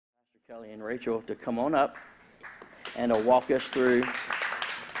Kelly and Rachel to come on up and to walk us through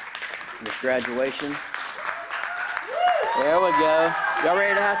this graduation. There we go. Y'all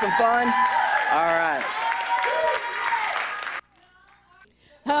ready to have some fun? All right.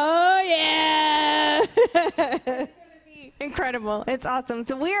 Oh, yeah. Incredible. It's awesome.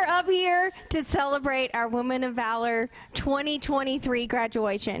 So we're up here to celebrate our Women of Valor 2023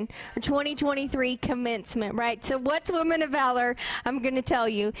 graduation, or 2023 commencement, right? So what's Women of Valor? I'm going to tell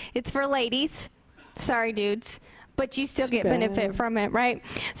you. It's for ladies. Sorry, dudes. But you still get benefit from it, right?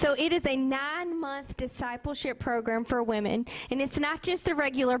 So it is a 9-month discipleship program for women. And it's not just a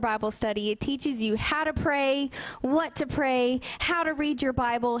regular Bible study. It teaches you how to pray, what to pray, how to read your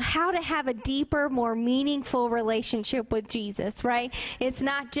Bible, how to have a deeper, more meaningful relationship with Jesus, right? It's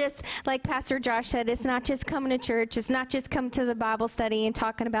not just, like Pastor Josh said, it's not just coming to church. It's not just coming to the Bible study and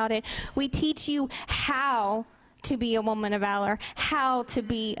talking about it. We teach you how to be a woman of valor, how to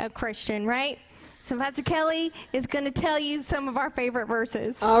be a Christian, right? So Pastor Kelly is going to tell you some of our favorite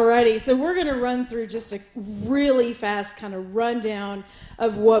verses. Alrighty, so we're going to run through just a really fast kind of rundown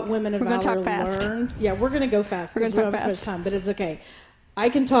of what Women of Valor learns. Yeah, we're going to go fast because we don't have as much time, but it's okay. I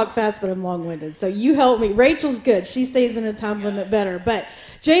can talk fast, but I'm long-winded, so you help me. Rachel's good. She stays in a time limit better. But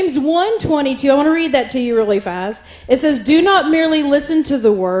James 1:22, I want to read that to you really fast. It says, "Do not merely listen to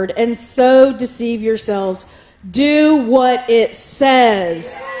the word and so deceive yourselves. Do what it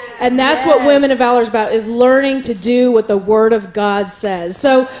says." And that's what Women of Valor is about, is learning to do what the Word of God says.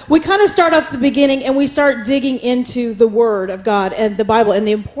 So we kind of start off at the beginning and we start digging into the Word of God and the Bible and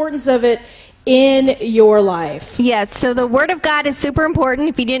the importance of it in your life. Yes, so the Word of God is super important.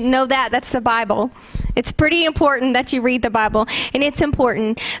 If you didn't know that, that's the Bible. It's pretty important that you read the Bible, and it's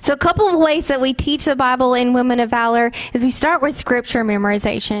important. So a couple of ways that we teach the Bible in Women of Valor is we start with scripture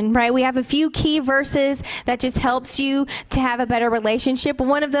memorization, right? We have a few key verses that just helps you to have a better relationship.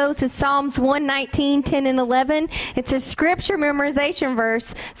 One of those is Psalms 119, 10 and 11. It's a scripture memorization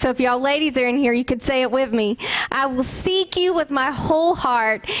verse. So if y'all ladies are in here, you could say it with me. "I will seek you with my whole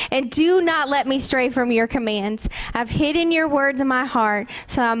heart, and do not let me stray from your commands. I've hidden your words in my heart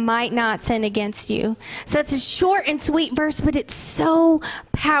so I might not sin against you." So it's a short and sweet verse, but it's so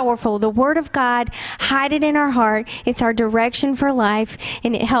powerful. The Word of God, hide it in our heart. It's our direction for life,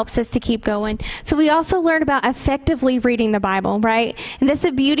 and it helps us to keep going. So we also learn about effectively reading the Bible, right? And that's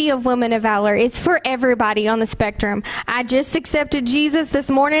the beauty of Women of Valor. It's for everybody on the spectrum. I just accepted Jesus this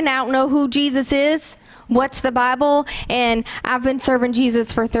morning. I don't know who Jesus is. What's the Bible? And I've been serving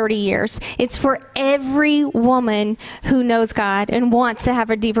Jesus for 30 years. It's for every woman who knows God and wants to have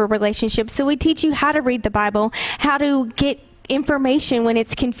a deeper relationship. So we teach you how to read the Bible, how to get information when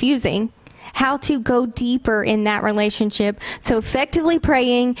it's confusing, how to go deeper in that relationship. So effectively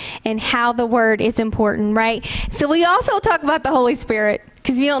praying and how the Word is important, right? So we also talk about the Holy Spirit.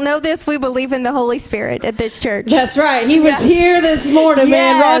 Because if you don't know this, we believe in the Holy Spirit at this church. That's right. He was here this morning,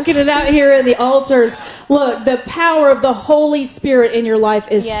 man, rocking it out here in the altars. Look, the power of the Holy Spirit in your life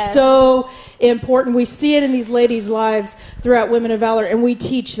is so important. We see it in these ladies' lives throughout Women of Valor, and we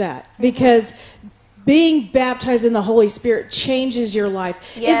teach that because being baptized in the Holy Spirit changes your life.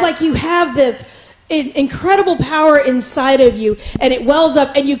 It's like you have this incredible power inside of you, and it wells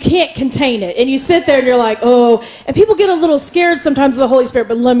up and you can't contain it, and you sit there and you're like, oh, and people get a little scared sometimes of the Holy Spirit,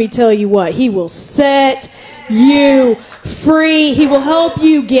 but let me tell you what, He will set you free. He will help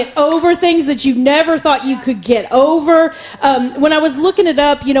you get over things that you never thought you could get over. When I was looking it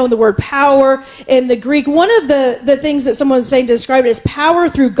up, you know, the word power in the Greek, one of the things that someone was saying to describe it is power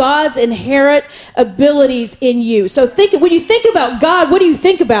through God's inherent abilities in you. So when you think about God, what do you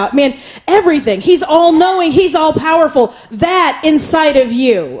think about? Man, everything. He's all-knowing. He's all-powerful. That inside of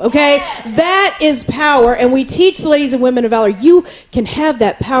you, okay? That is power, and we teach the ladies and women of valor, you can have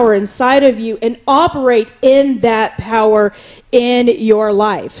that power inside of you and operate in that power in your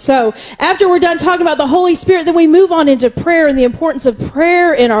life. So after we're done talking about the Holy Spirit, then we move on into prayer and the importance of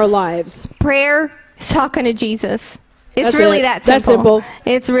prayer in our lives. Prayer is talking to Jesus. It's really that simple. That's simple.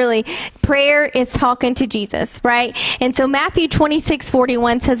 It's really, prayer is talking to Jesus, right? And so Matthew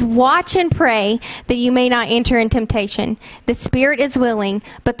 26:41 says, "Watch and pray that you may not enter in temptation. The spirit is willing,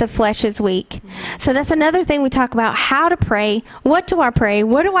 but the flesh is weak." So that's another thing we talk about, how to pray. What do I pray?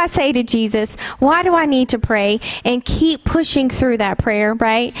 What do I say to Jesus? Why do I need to pray? And keep pushing through that prayer,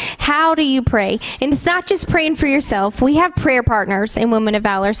 right? How do you pray? And it's not just praying for yourself. We have prayer partners in Women of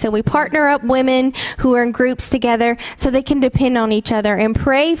Valor. So we partner up women who are in groups together so they can depend on each other and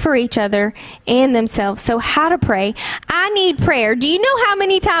pray for each other other and themselves. So how to pray. I need prayer. Do you know how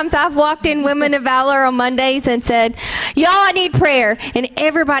many times I've walked in Women of Valor on Mondays and said, y'all, I need prayer. And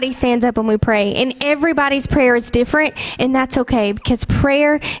everybody stands up and we pray. And everybody's prayer is different. And that's okay, because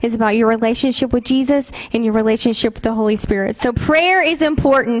prayer is about your relationship with Jesus and your relationship with the Holy Spirit. So prayer is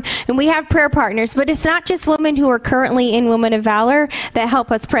important. And we have prayer partners. But it's not just women who are currently in Women of Valor that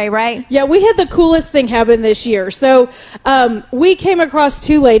help us pray, right? Yeah, we had the coolest thing happen this year. So we came across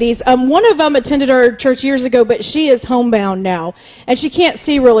two ladies. One of them attended our church years ago, but she is homebound now, and she can't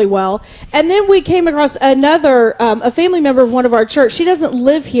see really well. And then we came across another, a family member of one of our church. She doesn't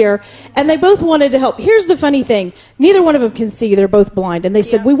live here, and they both wanted to help. Here's the funny thing. Neither one of them can see. They're both blind. And they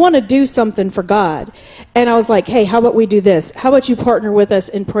said, we want to do something for God. And I was like, hey, how about we do this? How about you partner with us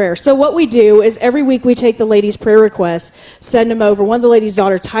in prayer? So what we do is every week we take the ladies' prayer requests, send them over. One of the ladies'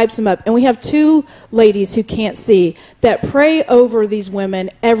 daughter types them up. And we have two ladies who can't see that pray over these women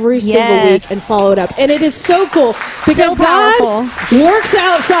every single week and follow it up. And it is so cool because God works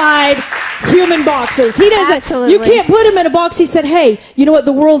outside human boxes. He doesn't. Absolutely. You can't put him in a box. He said, hey, you know what?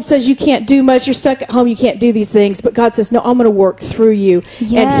 The world says you can't do much. You're stuck at home. You can't do these things. But God says, no, I'm going to work through you.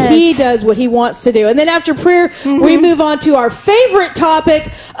 Yes. And he does what he wants to do. And then after prayer, we move on to our favorite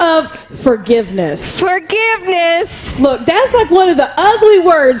topic of forgiveness. Forgiveness. Look, that's like one of the ugly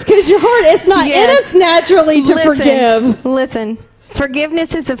words because your heart, it's not in us naturally to forgive. Listen.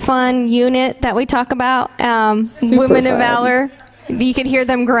 Forgiveness is a fun unit that we talk about. Super Women of fun. Valor. You could hear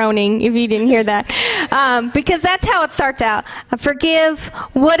them groaning if you didn't hear that. Because that's how it starts out. Forgive.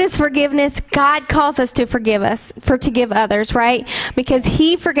 What is forgiveness? God calls us to forgive us, to give others, right? Because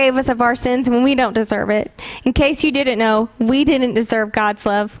he forgave us of our sins when we don't deserve it. In case you didn't know, we didn't deserve God's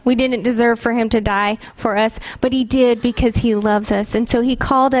love. We didn't deserve for him to die for us, but he did because he loves us. And so he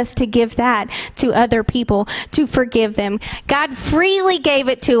called us to give that to other people, to forgive them. God freely gave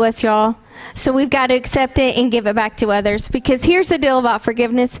it to us, y'all. So we've got to accept it and give it back to others. Because here's the deal about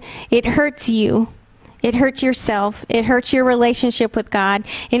forgiveness. It hurts you. It hurts yourself. It hurts your relationship with God.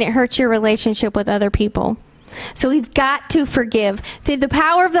 And it hurts your relationship with other people. So we've got to forgive. Through the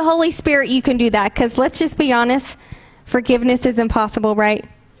power of the Holy Spirit, you can do that. Because let's just be honest. Forgiveness is impossible, right?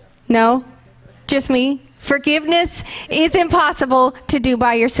 No? Just me? Forgiveness is impossible to do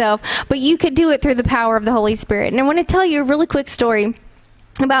by yourself. But you could do it through the power of the Holy Spirit. And I want to tell you a really quick story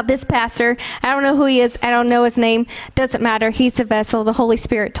about this pastor. I don't know who he is. I don't know his name. Doesn't matter. He's a vessel. The Holy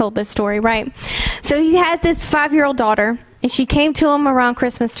Spirit told this story, right? So he had this 5-year-old daughter, and she came to him around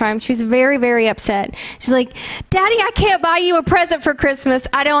Christmas time. She was very, very upset. She's like, Daddy, I can't buy you a present for Christmas.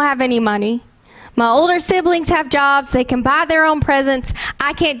 I don't have any money. My older siblings have jobs. They can buy their own presents.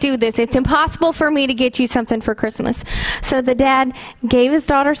 I can't do this. It's impossible for me to get you something for Christmas. So the dad gave his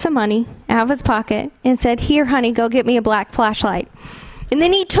daughter some money out of his pocket and said, here, honey, go get me a black flashlight. And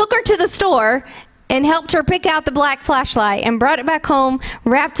then he took her to the store and helped her pick out the black flashlight and brought it back home,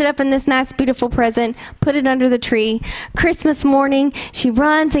 wrapped it up in this nice, beautiful present, put it under the tree. Christmas morning, she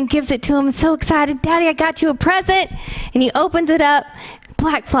runs and gives it to him, so excited. Daddy, I got you a present. And he opens it up,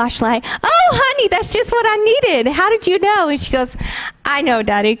 black flashlight. Oh, honey, that's just what I needed. How did you know? And she goes, I know,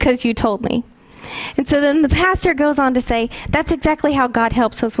 Daddy, because you told me. And so then the pastor goes on to say, that's exactly how God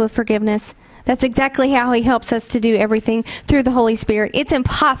helps us with forgiveness. That's exactly how he helps us to do everything through the Holy Spirit. It's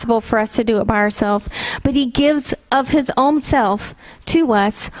impossible for us to do it by ourselves, but he gives of his own self to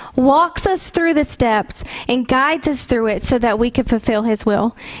us, walks us through the steps, and guides us through it so that we can fulfill his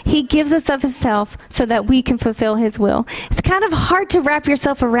will. He gives us of himself so that we can fulfill his will. It's kind of hard to wrap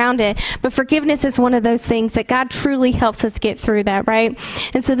yourself around it, but forgiveness is one of those things that God truly helps us get through that, right?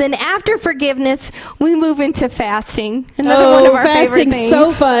 And so then after forgiveness, we move into fasting. Another one of our favorite things.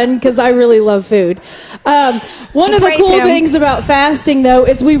 So fun because I really love food. One of the cool things about fasting, though,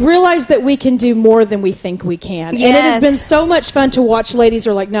 is we realize that we can do more than we think we can. Yes. And it has been so much fun to watch ladies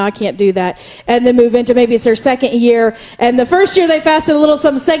who are like, no, I can't do that. And then move into maybe it's their second year. And the first year they fasted a little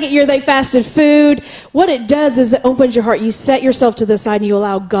something. Second year they fasted food. What it does is it opens your heart. You set yourself to the side and you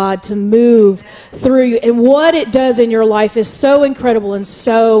allow God to move through you. And what it does in your life is so incredible and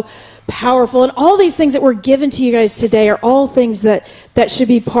so powerful. And all these things that were given to you guys today are all things that should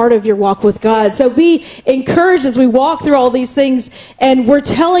be part of your walk with God. So be encouraged as we walk through all these things. And we're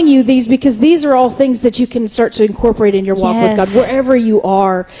telling you these because these are all things that you can start to incorporate in your walk with God, wherever you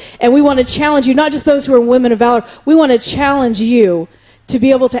are. And we want to challenge you, not just those who are women of valor. We want to challenge you to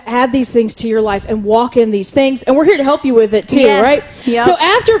be able to add these things to your life and walk in these things. And we're here to help you with it too, right? Yep. So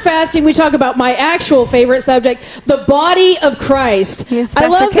after fasting, we talk about my actual favorite subject, the body of Christ. Yes, I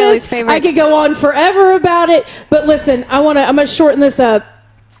love this. I could go on forever about it, but listen, I'm going to shorten this up.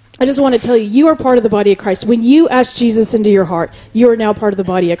 I just want to tell you, you are part of the body of Christ. When you ask Jesus into your heart, you are now part of the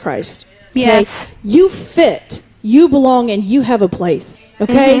body of Christ. Okay? Yes. You fit. You belong, and you have a place.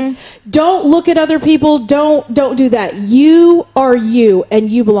 Okay? Don't look at other people. Don't do that. You are you, and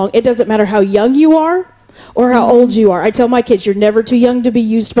you belong. It doesn't matter how young you are or how old you are. I tell my kids, you're never too young to be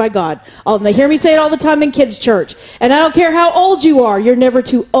used by God. They hear me say it all the time in kids' church. And I don't care how old you are. You're never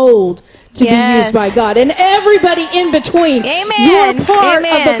too old to be used by God. And everybody in between. Amen. You're part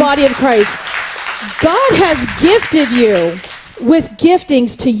of the body of Christ. God has gifted you with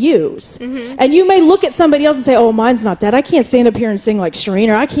giftings to use. And you may look at somebody else and say, oh, mine's not that. I can't stand up here and sing like Shireen,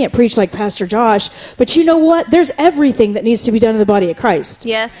 or I can't preach like Pastor Josh. But you know what? There's everything that needs to be done in the body of Christ.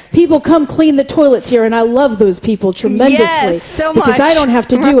 Yes. People come clean the toilets here, and I love those people tremendously. Yes, so because much. I don't have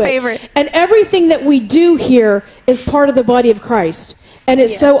to do My it. favorite. And everything that we do here is part of the body of Christ. And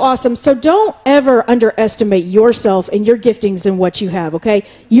it's so awesome. So don't ever underestimate yourself and your giftings and what you have, okay?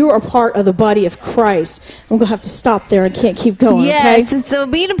 You are part of the body of Christ. I'm going to have to stop there. I can't keep going, okay? Yes, so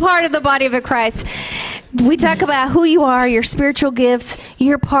being a part of the body of Christ, we talk about who you are, your spiritual gifts,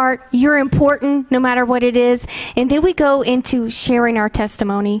 your part, you're important no matter what it is. And then we go into sharing our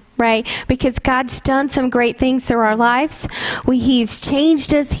testimony, right? Because God's done some great things through our lives. He's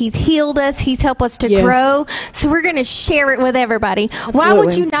changed us. He's healed us. He's helped us to grow. So we're going to share it with everybody. Absolutely. Why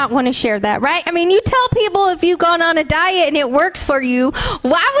would you not want to share that, right? I mean, you tell people if you've gone on a diet and it works for you,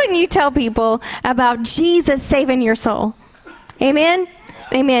 why wouldn't you tell people about Jesus saving your soul? Amen?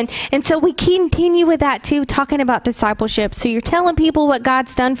 Amen. And so we continue with that too, talking about discipleship. So you're telling people what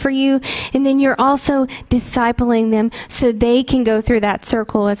God's done for you, and then you're also discipling them so they can go through that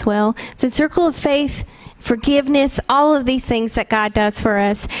circle as well. It's a circle of faith, forgiveness, all of these things that God does for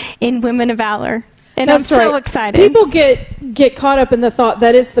us in Women of Valor. And That's I'm right. so excited. People get caught up in the thought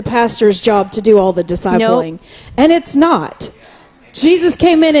that it's the pastor's job to do all the discipling. Nope. And it's not. Jesus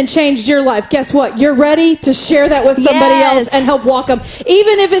came in and changed your life. Guess what? You're ready to share that with somebody else and help walk them.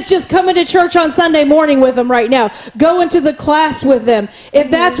 Even if it's just coming to church on Sunday morning with them right now. Go into the class with them. If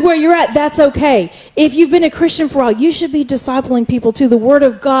that's where you're at, that's okay. If you've been a Christian for a while, you should be discipling people too. The Word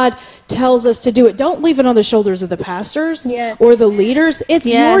of God tells us to do it. Don't leave it on the shoulders of the pastors or the leaders. It's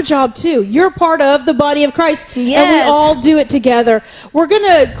your job too. You're part of the body of Christ, and we all do it together. We're going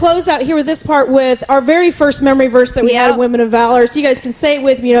to close out here with this part with our very first memory verse that we had in Women of Valor. So you guys can say it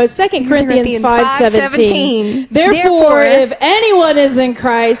with me. You know, it's 2 Corinthians 5:17. Therefore, if anyone is in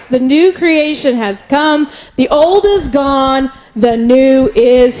Christ, the new creation has come. The old is gone. The new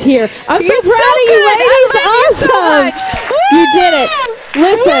is here. I'm so proud of you, ladies. Awesome. You did it.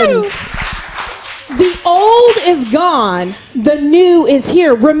 Listen, the old is gone. The new is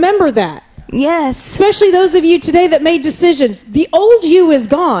here. Remember that. Yes. Especially those of you today that made decisions. The old you is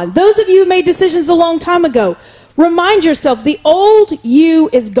gone. Those of you who made decisions a long time ago, remind yourself, the old you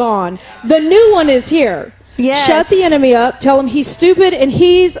is gone. The new one is here. Yes. Shut the enemy up. Tell him he's stupid and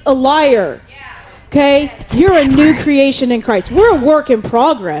he's a liar. Okay? You're a new creation in Christ. We're a work in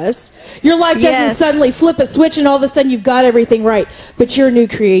progress. Your life doesn't suddenly flip a switch and all of a sudden you've got everything right. But you're a new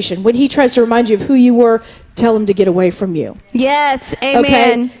creation. When he tries to remind you of who you were, tell him to get away from you. Yes. Amen.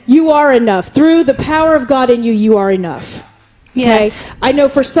 Okay? You are enough. Through the power of God in you, you are enough. Okay? Yes. I know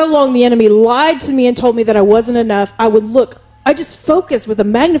for so long the enemy lied to me and told me that I wasn't enough. I just focused with a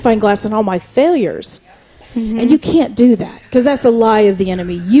magnifying glass on all my failures. And you can't do that because that's a lie of the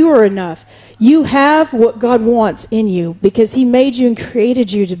enemy. You are enough. You have what God wants in you because he made you and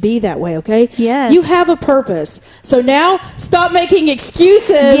created you to be that way, okay? Yes. You have a purpose. So now stop making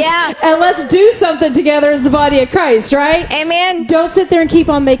excuses and let's do something together as the body of Christ, right? Amen. Don't sit there and keep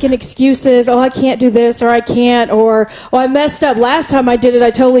on making excuses. Oh, I can't do this or I can't or, oh, I messed up. Last time I did it,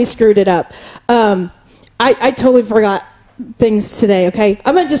 I totally screwed it up. I totally forgot things today, okay?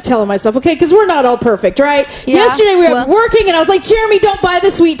 I'm going to just tell myself, okay, because we're not all perfect, right? Yesterday we were working and I was like, Jeremy, don't buy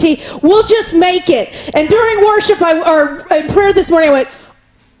the sweet tea. We'll just make it. And during worship or in prayer this morning, I went,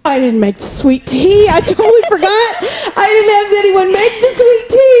 I didn't make the sweet tea. I totally forgot. I didn't have anyone make the sweet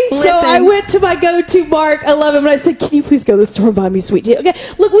tea. So I went to my go-to Mark. I love him. And I said, can you please go to the store and buy me sweet tea? Okay,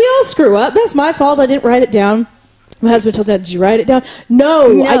 look, we all screw up. That's my fault. I didn't write it down. My husband tells me, did you write it down?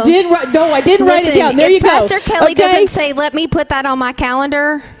 No. I didn't write it down. There you go. Pastor Kelly doesn't say, let me put that on my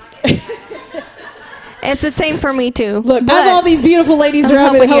calendar, It's the same for me too. Look, I have all these beautiful ladies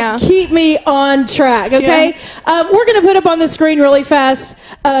around me that help keep me on track, okay? Yeah. We're going to put up on the screen really fast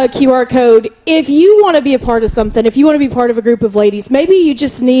a QR code. If you want to be a part of something, if you want to be part of a group of ladies, maybe you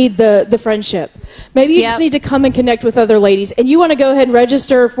just need the friendship. Maybe you just need to come and connect with other ladies. And you want to go ahead and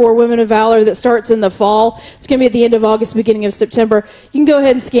register for Women of Valor that starts in the fall. It's going to be at the end of August, beginning of September. You can go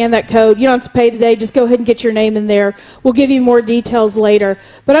ahead and scan that code. You don't have to pay today. Just go ahead and get your name in there. We'll give you more details later.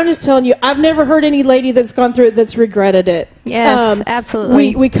 But I'm just telling you, I've never heard any lady that's gone through it that's regretted it. Yes,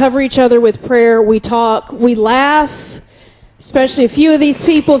 absolutely. We cover each other with prayer. We talk. We laugh. Especially a few of these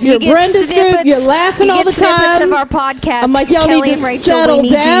people. If you're Brenda's group, you're laughing all the time. Of our podcast. I'm like, y'all Kelly need to settle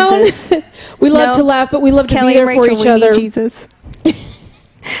down. We love to laugh, but we love to be there for each other. Jesus.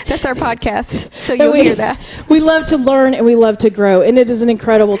 That's our podcast, so you'll hear that. We love to learn and we love to grow, and it is an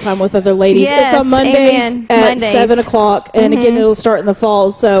incredible time with other ladies. Yes, it's on Mondays at 7 o'clock, and again, it'll start in the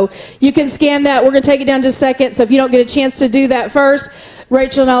fall. So you can scan that. We're going to take it down just a second, so if you don't get a chance to do that first,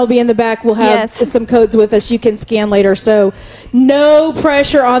 Rachel and I will be in the back. We'll have some codes with us you can scan later, so no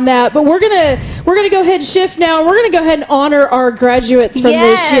pressure on that. But we're gonna go ahead and shift now. We're going to go ahead and honor our graduates from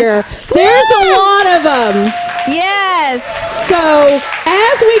this year. There's a lot of them. Yes. So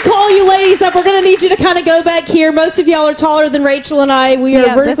as we call you ladies up, we're going to need you to kind of go back here. Most of y'all are taller than Rachel and I. We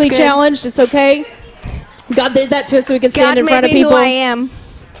are vertically challenged. It's okay. God did that to us so we could stand in front of people. God made me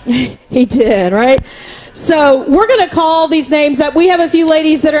who I am. He did, right? So we're going to call these names up. We have a few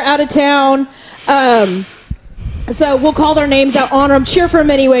ladies that are out of town. So we'll call their names out, honor them, cheer for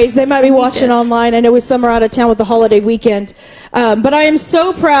them anyways. They might be watching online. I know some are out of town with the holiday weekend. But I am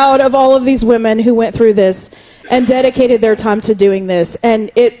so proud of all of these women who went through this and dedicated their time to doing this.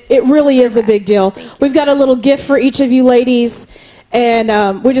 And it really is a big deal. We've got a little gift for each of you ladies.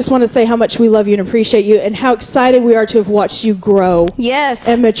 And we just want to say how much we love you and appreciate you and how excited we are to have watched you grow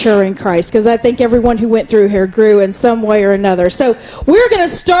and mature in Christ. Because I think everyone who went through here grew in some way or another. So we're going to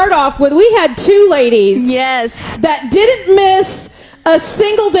start off with, we had two ladies that didn't miss a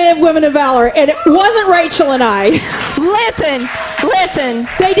single day of Women of Valor, and it wasn't Rachel and I. Listen.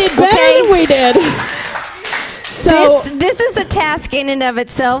 They did better than we did. So this is a task in and of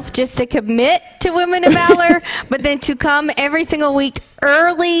itself, just to commit to Women of Valor, but then to come every single week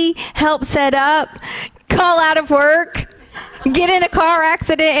early, help set up, call out of work, get in a car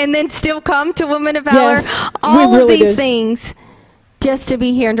accident, and then still come to Women of Valor. All of these things just to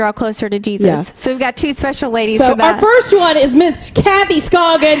be here and draw closer to Jesus. Yeah. So we've got two special ladies for that. Our first one is Miss Kathy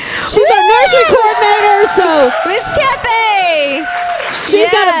Scoggin. She's our nursery coordinator. So Miss Kathy! She's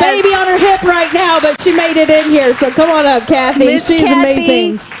got a baby on her hip right now, but she made it in here. So come on up, Kathy. She's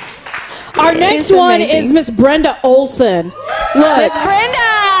amazing. Our next one is Miss Brenda Olson. Look. Miss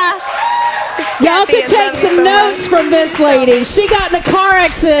Brenda! Y'all could take some notes from this lady. She got in a car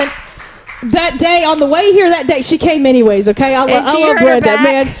accident that day, on the way here that day. She came anyways, okay? I love Brenda,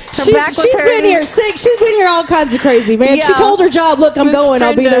 man. She's been here sick. She's been here all kinds of crazy, man. Yeah. She told her job, look, I'm going. Brenda.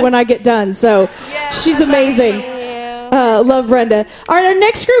 I'll be there when I get done. So she's amazing. Love Brenda. All right, our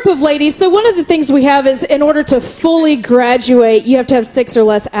next group of ladies. So one of the things we have is, in order to fully graduate, you have to have 6 or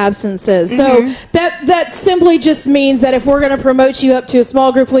less absences. So that simply just means that if we're going to promote you up to a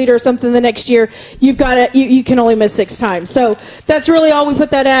small group leader or something the next year, you've got to, you can only miss 6 times. So that's really all we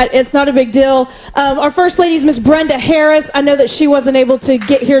put that at. It's not a big deal. Our first lady is Miss Brenda Harris. I know that she wasn't able to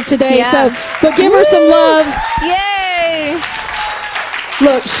get here today, but give her some love. Yay!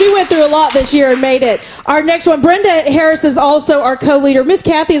 Look, she went through a lot this year and made it. Our next one, Brenda Harris, is also our co-leader. Miss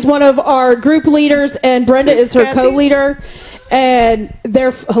Kathy is one of our group leaders, and Brenda is her co-leader. And they're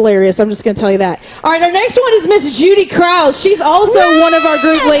hilarious. I'm just going to tell you that. All right, our next one is Miss Judy Krause. She's also one of our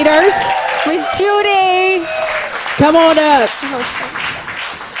group leaders. Miss Judy. Come on up.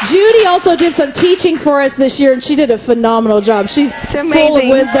 Judy also did some teaching for us this year, and she did a phenomenal job. She's full of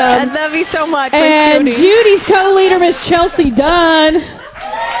wisdom. I love you so much, and Miss Judy. Judy's co-leader, Miss Chelsea Dunn.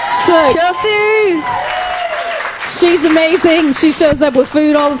 Chelsea! She's amazing. She shows up with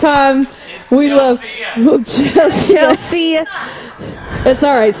food all the time. We love Chelsea. It's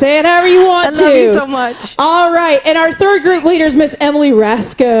all right. Say it however you want to. I love you so much. All right. And our third group leader is Miss Emily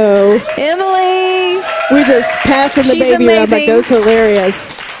Rasco. Emily! We just passing the baby around like that's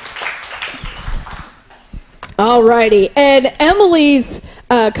hilarious. All righty. And Emily's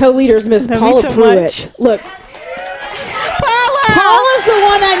co-leader is Miss Paula Pruitt. Look. Paula's the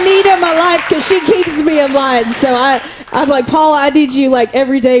one I need in my life because she keeps me in line. So I'm like, Paula, I need you like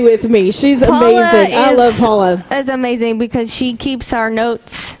every day with me. She's amazing. I love Paula. It's amazing because she keeps our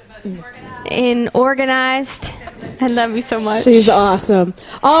notes organized. I love you so much. She's awesome.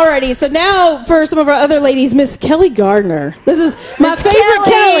 Alrighty, so now for some of our other ladies, Miss Kelly Gardner. This is my favorite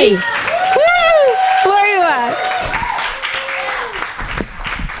Kelly. Woo!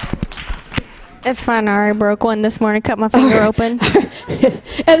 It's fine. I already broke one this morning. Cut my finger open.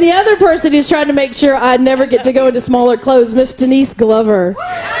 And the other person who's trying to make sure I never get to go into smaller clothes, Miss Denise Glover.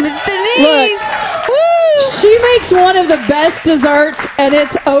 Miss Denise! Look, she makes one of the best desserts, and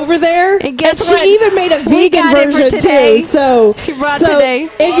it's over there. And guess she what? even made a We vegan got it for version today. too. So She brought today.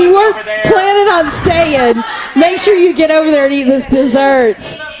 If you weren't planning on staying, make sure you get over there and eat this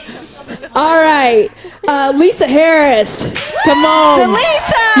dessert. All right, Lisa Harris, come on. So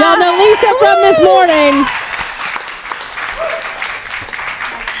Lisa! Y'all know Lisa from this morning.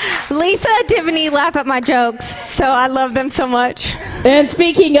 Lisa and Tiffany laugh at my jokes, so I love them so much. And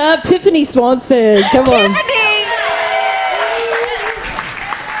speaking of, Tiffany Swanson, come on. Tiffany!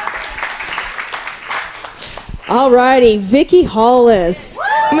 All righty, Vicki Hollis.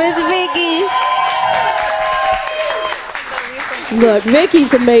 Miss Vicky. Look,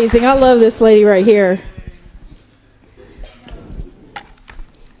 Vicky's amazing. I love this lady right here.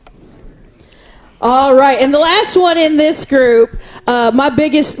 All right, and the last one in this group, one of my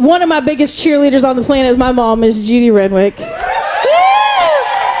biggest cheerleaders on the planet is my mom, Miss Judy Renwick.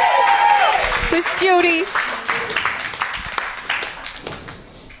 Miss Judy.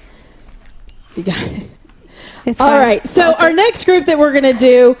 You got it. It's All fine. right, so our next group that we're going to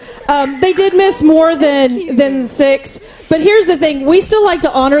do, they did miss more than 6, but here's the thing. We still like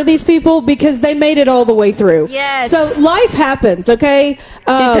to honor these people because they made it all the way through. Yes. So life happens, okay?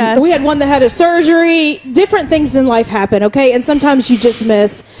 does. We had one that had a surgery. Different things in life happen, okay? And sometimes you just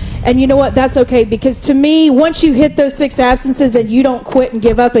miss. And you know what? That's okay, because to me, once you hit those 6 absences and you don't quit and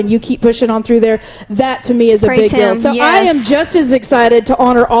give up and you keep pushing on through there, that to me is a Praise big deal. him. So Yes. I am just as excited to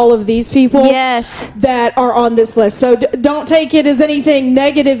honor all of these people Yes. that are on this list. So don't take it as anything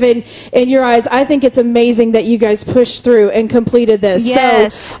negative in your eyes. I think it's amazing that you guys pushed through and completed this.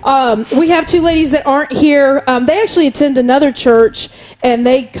 Yes. So we have 2 ladies that aren't here. They actually attend another church, and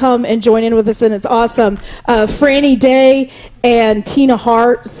they come and join in with us, and it's awesome. Franny Day and Tina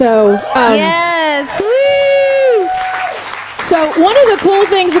Hart. So Yes. Woo! So one of the cool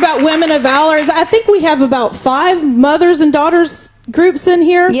things about Women of Valor is I think we have about 5 mothers and daughters groups in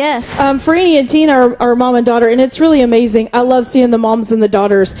here. Yes. Franny and Tina are mom and daughter, and it's really amazing. I love seeing the moms and the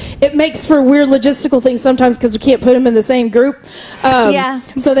daughters. It makes for weird logistical things sometimes because we can't put them in the same group. Yeah.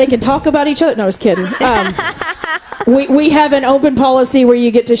 So they can talk about each other. No, I was kidding. We have an open policy where you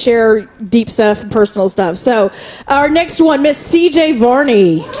get to share deep stuff and personal stuff. So our next one, Miss CJ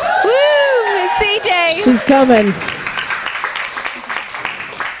Varney. Woo! Miss CJ. She's coming.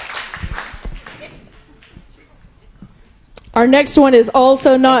 Our next one is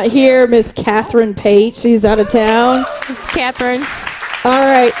also not here, Miss Catherine Pate. She's out of town. Miss Catherine. All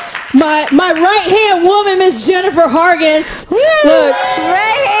right. My right-hand woman, Miss Jennifer Hargis. Woo! Look,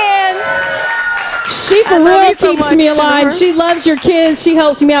 Right hand. she for I love real you so keeps much, me aligned. Jennifer. She loves your kids. She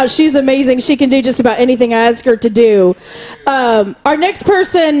helps me out. She's amazing. She can do just about anything I ask her to do. Our next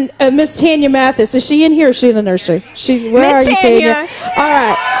person, Miss Tanya Mathis. Is she in here or is she in the nursery? Where are Miss you, Tanya? All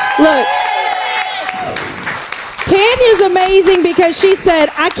right. Look. Tanya's amazing because she said,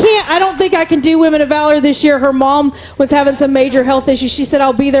 I don't think I can do Women of Valor this year. Her mom was having some major health issues. She said,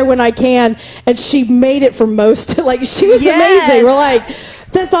 I'll be there when I can. And she made it for most. Like, she was amazing. We're like,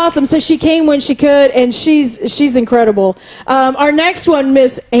 that's awesome. So she came when she could, and she's incredible. Our next one,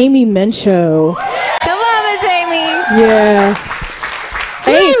 Miss Amy Mencho. Come on, Miss Amy. Yeah.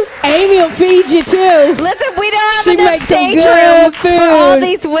 Hey, Amy will feed you too. Listen, we don't have She enough makes some stage good room for all food.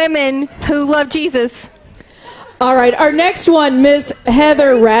 these women who love Jesus. All right, our next one, Miss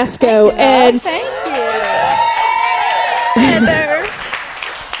Heather Rasco. And Thank you. Heather.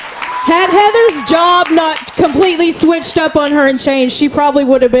 had Heather's job not completely switched up on her and changed, she probably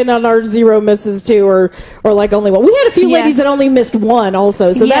would have been on our 0 misses too, or like only one. We had a few ladies that only missed 1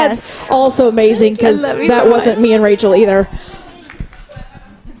 also, so Yes. that's also amazing because I love you that so wasn't much. me and Rachel either.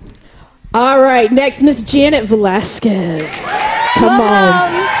 All right, next, Miss Janet Velasquez. Come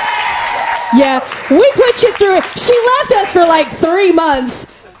on. Yeah, we put you through it. She left us for like 3 months,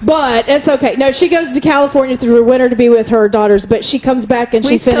 but it's okay. No, she goes to California through the winter to be with her daughters, but she comes back and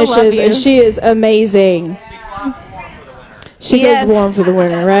she We still love finishes, you. and she is amazing. She Yes. goes warm for the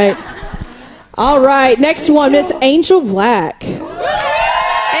winter, right? All right, next one, Miss Angel Black. Angel.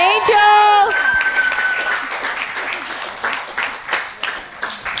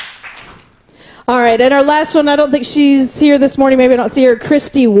 All right, and our last one, I don't think she's here this morning. Maybe I don't see her.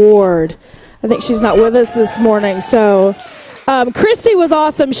 Christy Ward. I think she's not with us this morning. So Christy was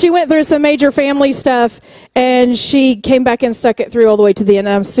awesome. She went through some major family stuff, and she came back and stuck it through all the way to the end.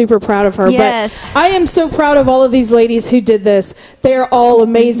 And I'm super proud of her. Yes. But I am so proud of all of these ladies who did this. They're all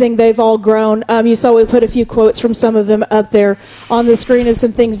amazing. They've all grown. You saw we put a few quotes from some of them up there on the screen of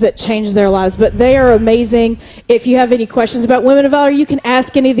some things that changed their lives. But they are amazing. If you have any questions about Women of Valor, you can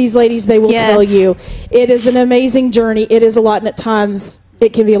ask any of these ladies. They will tell you. It is an amazing journey. It is a lot, and at times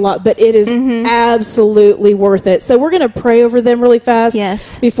it can be a lot, but it is absolutely worth it. So we're going to pray over them really fast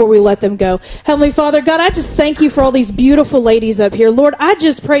before we let them go. Heavenly Father, God, I just thank you for all these beautiful ladies up here. Lord, I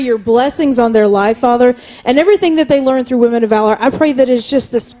just pray your blessings on their life, Father, and everything that they learn through Women of Valor. I pray that it's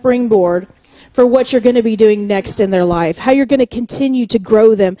just the springboard for what you're going to be doing next in their life, how you're going to continue to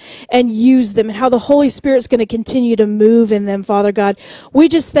grow them and use them, and how the Holy Spirit's going to continue to move in them, Father God. We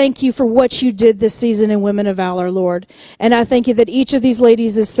just thank you for what you did this season in Women of Valor, Lord. And I thank you that each of these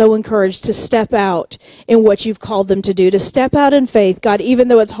ladies is so encouraged to step out in what you've called them to do, to step out in faith, God, even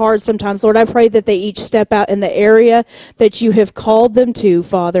though it's hard sometimes, Lord. I pray that they each step out in the area that you have called them to,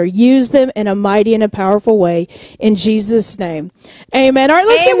 Father. Use them in a mighty and a powerful way. In Jesus' name, amen. All right,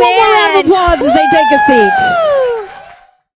 let's give one more round of applause as they take a seat.